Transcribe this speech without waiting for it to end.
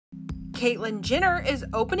Caitlyn Jenner is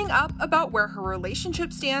opening up about where her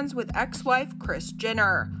relationship stands with ex-wife Kris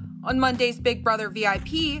Jenner. On Monday's Big Brother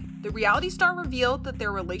VIP, the reality star revealed that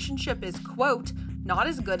their relationship is, quote, not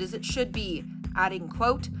as good as it should be, adding,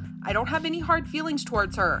 quote, I don't have any hard feelings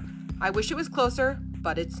towards her. I wish it was closer,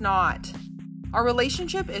 but it's not. Our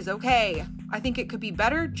relationship is okay. I think it could be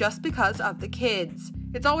better just because of the kids.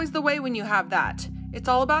 It's always the way when you have that. It's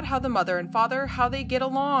all about how the mother and father, how they get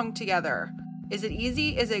along together. Is it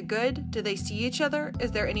easy? Is it good? Do they see each other?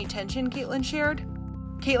 Is there any tension? Caitlyn shared.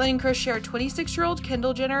 Caitlyn and Kris shared 26-year-old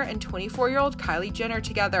Kendall Jenner and 24-year-old Kylie Jenner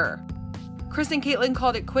together. Kris and Caitlyn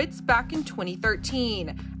called it quits back in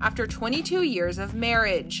 2013, after 22 years of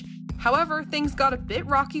marriage. However, things got a bit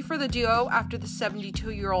rocky for the duo after the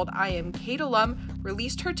 72-year-old I Am Kate alum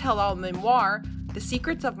released her tell-all memoir, The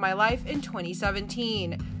Secrets of My Life, in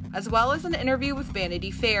 2017, as well as an interview with Vanity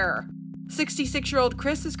Fair. 66-year-old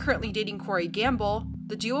Kris is currently dating Corey Gamble.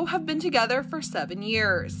 The duo have been together for 7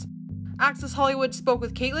 years. Access Hollywood spoke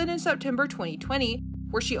with Caitlyn in September 2020,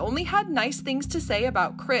 where she only had nice things to say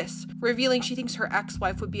about Kris, revealing she thinks her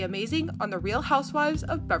ex-wife would be amazing on The Real Housewives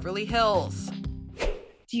of Beverly Hills.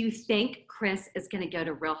 Do you think Kris is going to go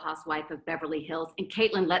to Real Housewife of Beverly Hills? And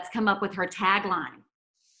Caitlyn, let's come up with her tagline.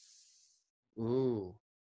 Ooh,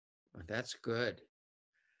 that's good.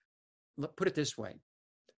 Put it this way.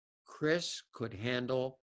 Kris could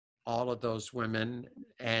handle all of those women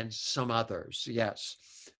and some others. Yes,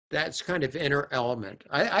 that's kind of inner element.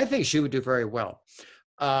 I think she would do very well.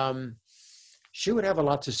 She would have a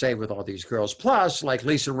lot to say with all these girls. Plus, like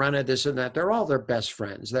Lisa Rinna, this and that, they're all their best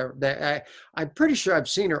friends. I'm pretty sure I've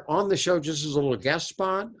seen her on the show just as a little guest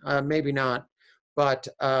spot. Maybe not, but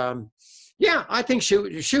yeah, I think she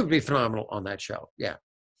would be phenomenal on that show. Yeah.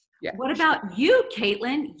 Yeah. What about you,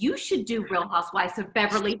 Caitlyn? You should do Real Housewives of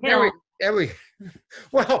Beverly Hills.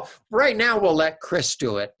 Well, right now we'll let Kris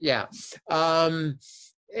do it. Yeah. I'm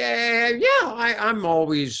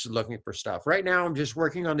always looking for stuff. Right now I'm just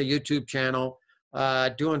working on the YouTube channel,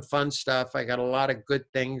 doing fun stuff. I got a lot of good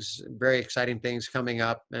things, very exciting things coming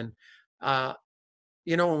up. And,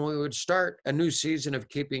 when we would start a new season of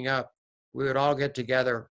Keeping Up, we would all get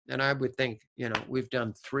together and I would think, we've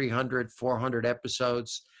done 300, 400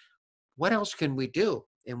 episodes. What else can we do?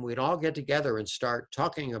 And we'd all get together and start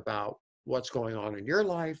talking about what's going on in your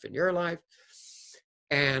life,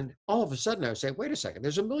 And all of a sudden I would say, wait a second,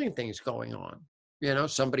 there's a million things going on.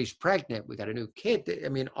 Somebody's pregnant. We got a new kid.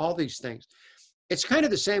 All these things. It's kind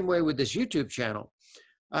of the same way with this YouTube channel.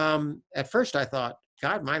 At first I thought,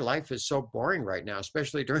 God, my life is so boring right now,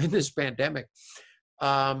 especially during this pandemic.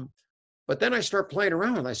 But then I start playing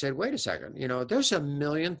around and I said, wait a second, there's a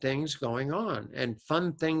million things going on and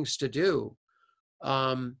fun things to do.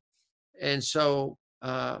 I'm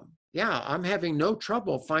having no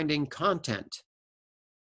trouble finding content.